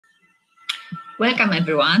Welcome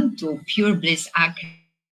everyone to Pure Bliss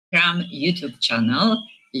Akram YouTube channel,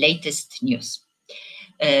 latest news.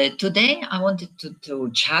 Today I wanted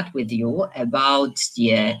to chat with you about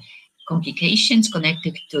the complications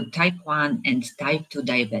connected to type 1 and type 2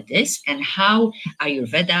 diabetes and how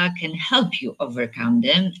Ayurveda can help you overcome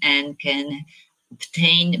them and can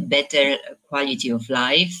obtain better quality of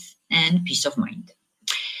life and peace of mind.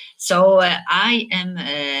 So I am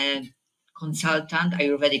a consultant,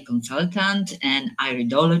 Ayurvedic consultant and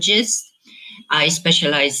iridologist. I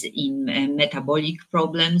specialize in metabolic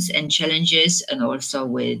problems and challenges and also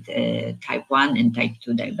with type 1 and type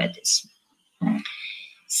 2 diabetes.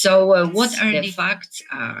 So what are the facts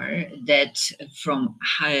are that from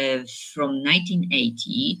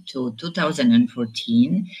 1980 to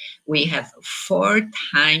 2014, we have 4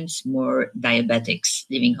 times more diabetics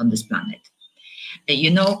living on this planet.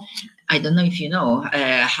 I don't know if you know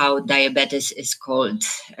how diabetes is called,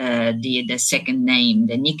 the second name,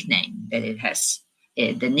 the nickname that it has.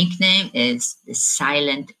 The nickname is the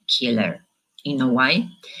silent killer. You know why?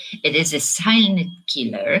 It is a silent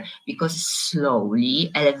killer because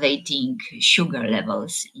slowly elevating sugar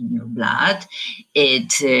levels in your blood,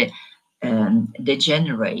 it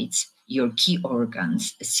degenerates your key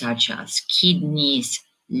organs such as kidneys,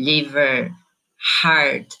 liver,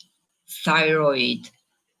 heart, thyroid,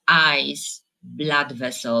 eyes, blood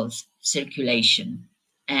vessels, circulation.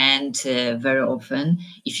 And very often,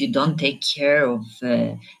 if you don't take care of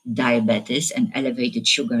diabetes and elevated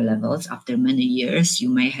sugar levels, after many years, you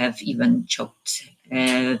may have even chopped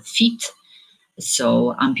feet,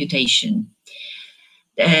 so amputation.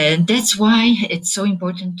 That's why it's so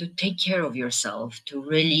important to take care of yourself, to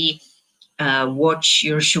really watch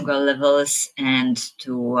your sugar levels and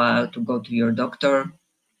to go to your doctor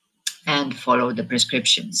and follow the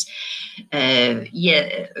prescriptions. The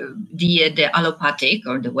allopathic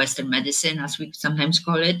or the Western medicine, as we sometimes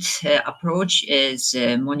call it, approach is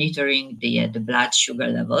monitoring the blood sugar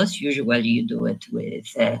levels. Usually you do it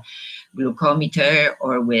with a glucometer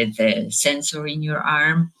or with a sensor in your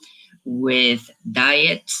arm, with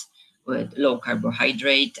diet, with low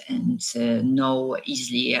carbohydrate and no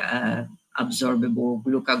easily absorbable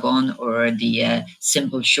glucagon or the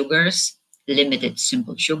simple sugars, limited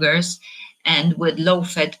simple sugars, and with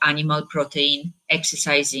low-fat animal protein,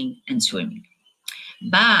 exercising and swimming.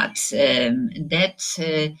 But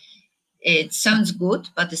it sounds good,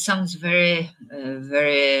 but it sounds very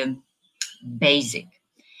basic.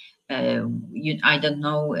 I don't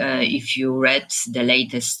know if you read the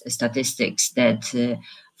latest statistics that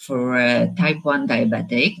for type 1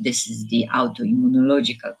 diabetic, this is the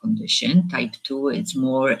autoimmunological condition. Type 2, it's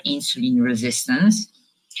more insulin resistance.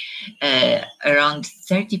 Around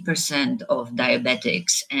 30% of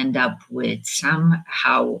diabetics end up with some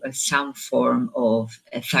form of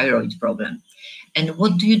a thyroid problem. And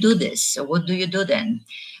what do you do this? So what do you do then?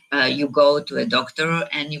 You go to a doctor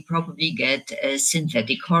and you probably get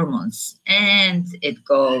synthetic hormones, and it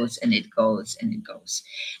goes and it goes and it goes.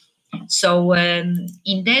 So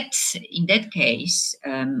in that case,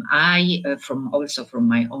 I, from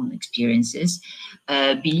my own experiences,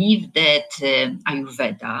 believe that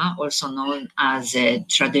Ayurveda, also known as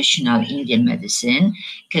traditional Indian medicine,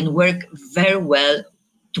 can work very well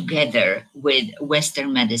together with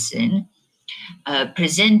Western medicine,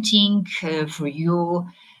 presenting for you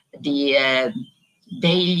the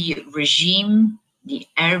daily regime, the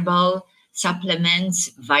herbal supplements,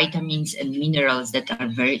 vitamins and minerals that are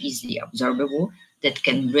very easily absorbable, that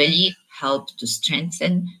can really help to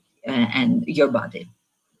strengthen and your body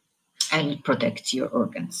and protect your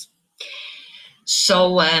organs.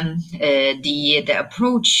 So the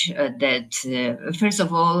approach that, first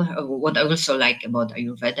of all, what I also like about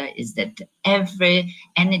Ayurveda is that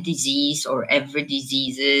any disease or every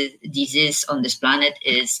disease on this planet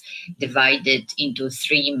is divided into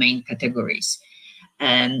 3 main categories.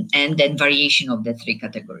 And then variation of the 3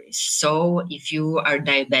 categories. So if you are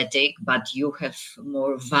diabetic, but you have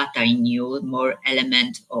more vata in you, more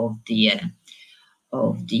element of the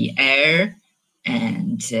air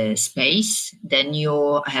and space, then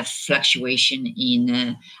you have fluctuation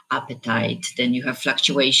in appetite, then you have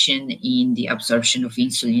fluctuation in the absorption of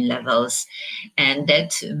insulin levels, and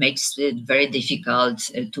that makes it very difficult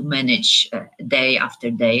to manage day after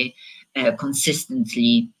day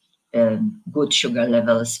consistently good sugar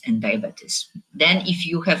levels and diabetes. Then if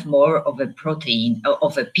you have more of a protein,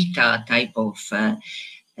 of a pitta type of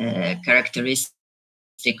characteristic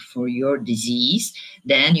for your disease,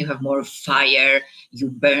 then you have more fire, you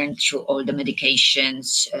burn through all the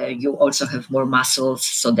medications, you also have more muscles,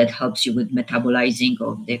 so that helps you with metabolizing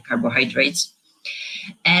of the carbohydrates.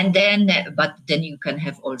 And then, but then you can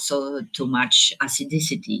have also too much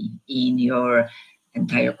acidity in your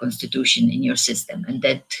entire constitution, in your system, and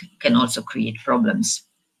that can also create problems,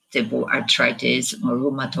 typical arthritis or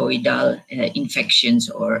rheumatoidal infections,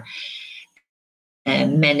 or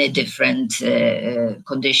many different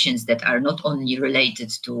conditions that are not only related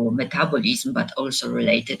to metabolism but also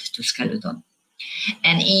related to skeleton.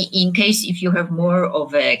 And in case if you have more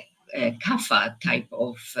of a kapha type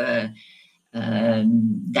of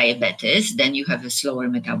diabetes, then you have a slower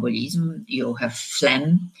metabolism, you have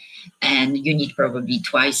phlegm, and you need probably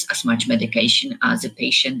twice as much medication as a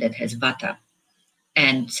patient that has vata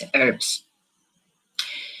and herbs.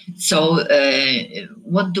 So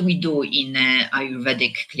what do we do in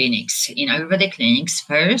Ayurvedic clinics? In Ayurvedic clinics,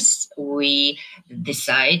 first we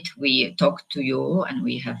decide, we talk to you and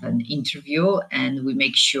we have an interview, and we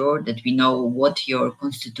make sure that we know what your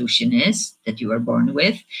constitution is that you were born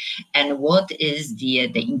with, and what is the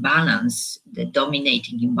imbalance, the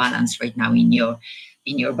dominating imbalance right now in your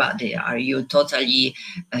body. Are you totally,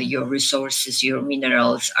 your resources, your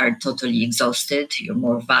minerals are totally exhausted, you're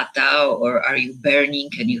more vata, or are you burning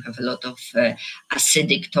and you have a lot of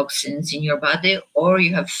acidic toxins in your body, or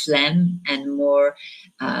you have phlegm and more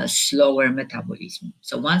slower metabolism.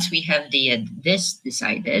 So once we have this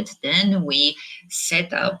decided, then we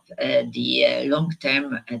set up the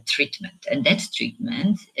long-term treatment, and that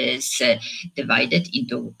treatment is divided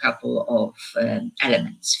into a couple of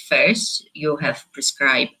elements. First, you have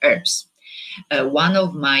prescribed herbs. One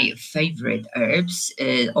of my favorite herbs,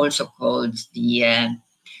 also called the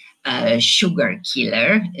sugar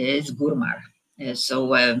killer, is gurmar. So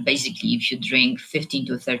basically, if you drink 15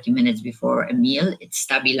 to 30 minutes before a meal, it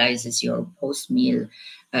stabilizes your post-meal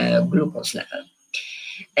glucose level.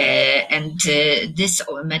 And this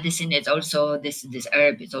medicine is also, this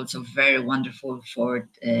herb is also very wonderful for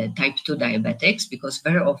type 2 diabetics, because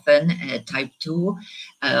very often type 2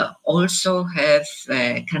 also have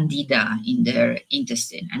candida in their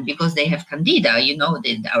intestine. And because they have candida, you know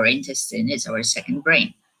that our intestine is our second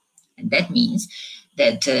brain. And that means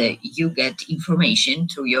that you get information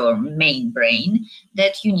to your main brain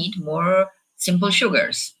that you need more simple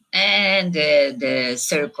sugars. And the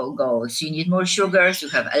circle goes, you need more sugars, you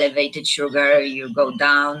have elevated sugar, you go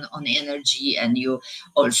down on energy, and you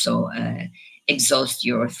also exhaust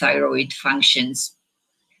your thyroid functions.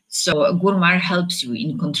 So gurmar helps you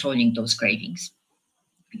in controlling those cravings.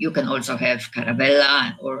 You can also have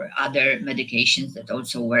Carabella or other medications that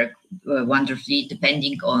also work wonderfully,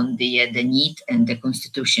 depending on the need and the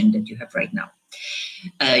constitution that you have right now.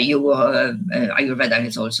 Ayurveda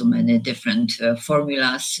has also many different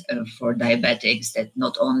formulas for diabetics that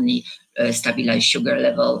not only stabilize sugar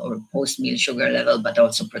level or post-meal sugar level, but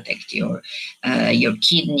also protect your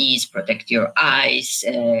kidneys, protect your eyes,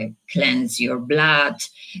 cleanse your blood,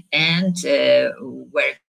 and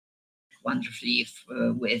work wonderfully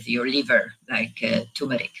with your liver, like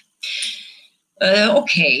turmeric.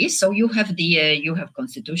 Okay, so you have you have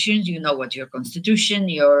constitutions. You know what your constitution,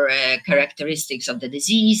 your characteristics of the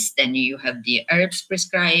disease. Then you have the herbs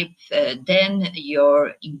prescribed. Then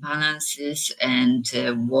your imbalances and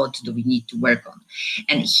what do we need to work on.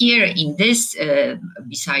 And here in this,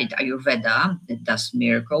 beside Ayurveda that does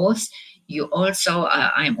miracles, you also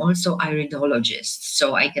I'm also iridologist,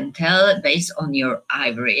 so I can tell based on your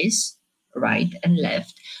iris, right and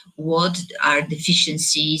left, what are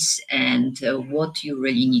deficiencies and what you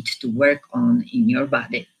really need to work on in your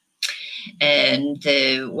body. And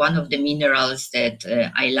one of the minerals that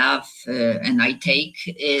I love and I take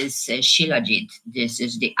is shilajit. This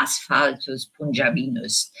is the Asphaltus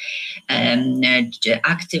punjabinus,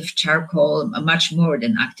 active charcoal, much more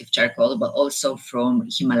than active charcoal, but also from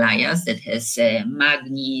Himalayas, that has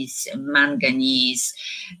manganese,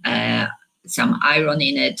 some iron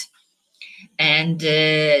in it, and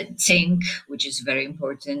zinc, which is very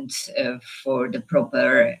important for the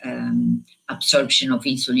proper absorption of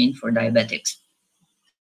insulin for diabetics.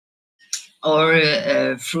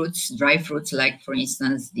 Or fruits, dry fruits, like for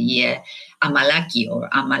instance the amalaki or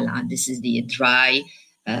amala. This is the dry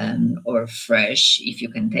or fresh, if you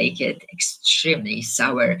can take it, extremely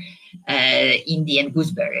sour Indian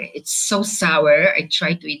gooseberry. It's so sour. I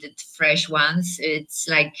tried to eat it fresh once. It's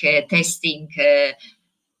like tasting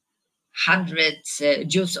 100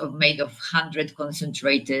 juice made of 100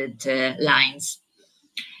 concentrated lines.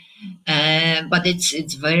 But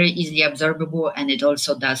it's very easily absorbable, and it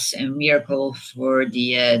also does a miracle for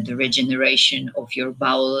the regeneration of your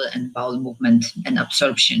bowel and bowel movement and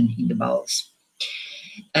absorption in the bowels.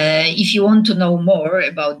 If you want to know more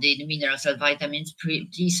about the minerals and vitamins,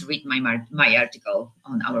 please read my article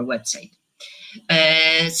on our website.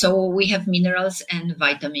 So we have minerals and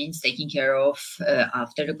vitamins taken care of.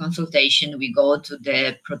 After the consultation, we go to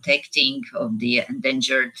the protecting of the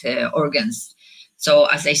endangered organs. So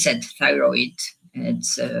as I said, thyroid,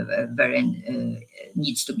 it's very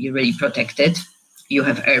needs to be really protected. You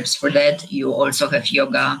have herbs for that. You also have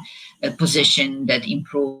yoga, a position that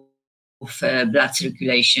improve blood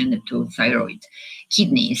circulation to thyroid.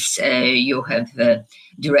 Kidneys, you have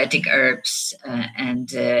diuretic herbs and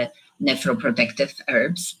nephroprotective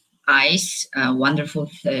herbs. Eyes, wonderful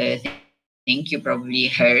thing you probably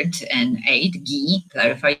heard and ate, ghee,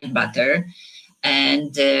 clarified butter,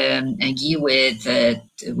 and ghee with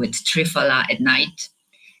triphala at night,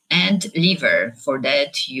 and liver. For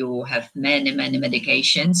that, you have many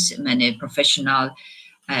medications, many professional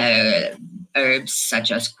uh, herbs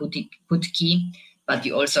such as kutki, but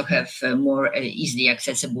you also have more easily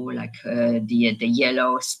accessible like the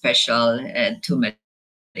yellow special turmeric.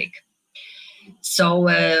 So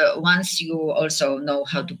once you also know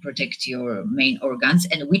how to protect your main organs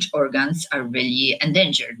and which organs are really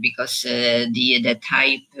endangered, because the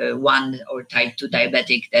type 1 or type 2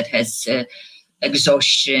 diabetic that has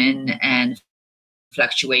exhaustion and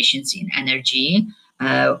fluctuations in energy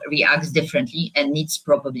reacts differently and needs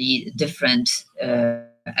probably different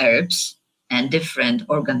herbs and different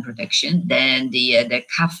organ protection than the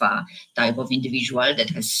kapha type of individual that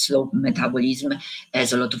has slow metabolism,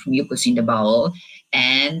 has a lot of mucus in the bowel,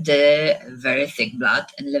 and very thick blood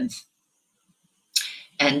and lymph.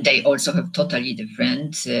 And they also have totally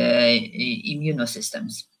different immune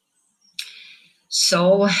systems.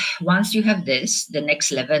 So once you have this, the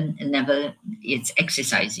next level is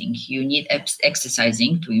exercising. You need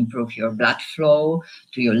exercising to improve your blood flow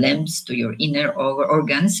to your limbs, to your inner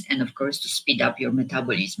organs, and of course to speed up your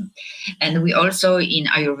metabolism. And we also in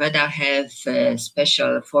Ayurveda have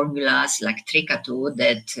special formulas like Trikatu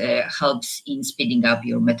that helps in speeding up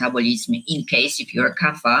your metabolism in case if you're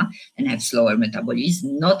Kapha and have slower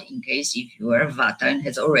metabolism, not in case if you are Vata and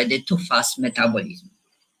has already too fast metabolism.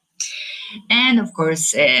 And of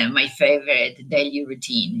course, my favorite daily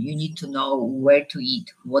routine. You need to know where to eat,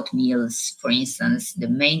 what meals. For instance, the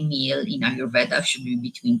main meal in Ayurveda should be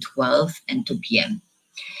between 12 and 2 p.m.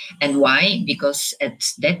 And why? Because at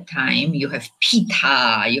that time you have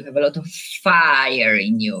pitta, you have a lot of fire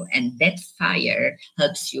in you, and that fire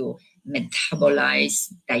helps you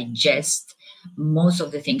metabolize, digest most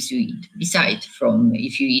of the things you eat. Besides, from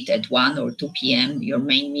if you eat at 1 or 2 p.m., your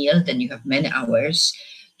main meal, then you have many hours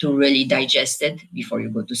to really digest it before you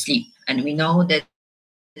go to sleep. And we know that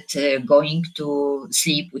going to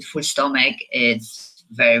sleep with full stomach is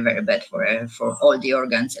very bad for all the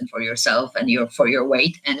organs and for yourself and for your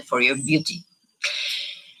weight and for your beauty.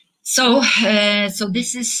 So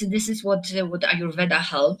this is what Ayurveda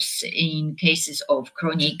helps in cases of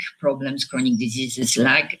chronic problems, chronic diseases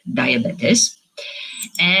like diabetes.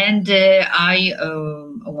 And I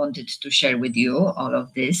wanted to share with you all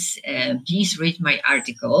of this. Please read my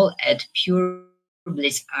article at Pure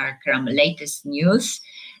Bliss Akram latest news.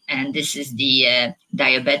 And this is the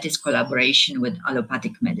diabetes collaboration with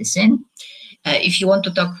allopathic medicine. If you want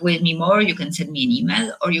to talk with me more, you can send me an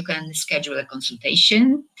email or you can schedule a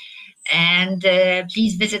consultation. And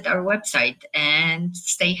please visit our website and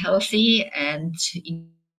stay healthy and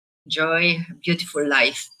enjoy a beautiful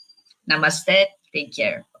life. Namaste. Take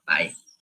care. Bye.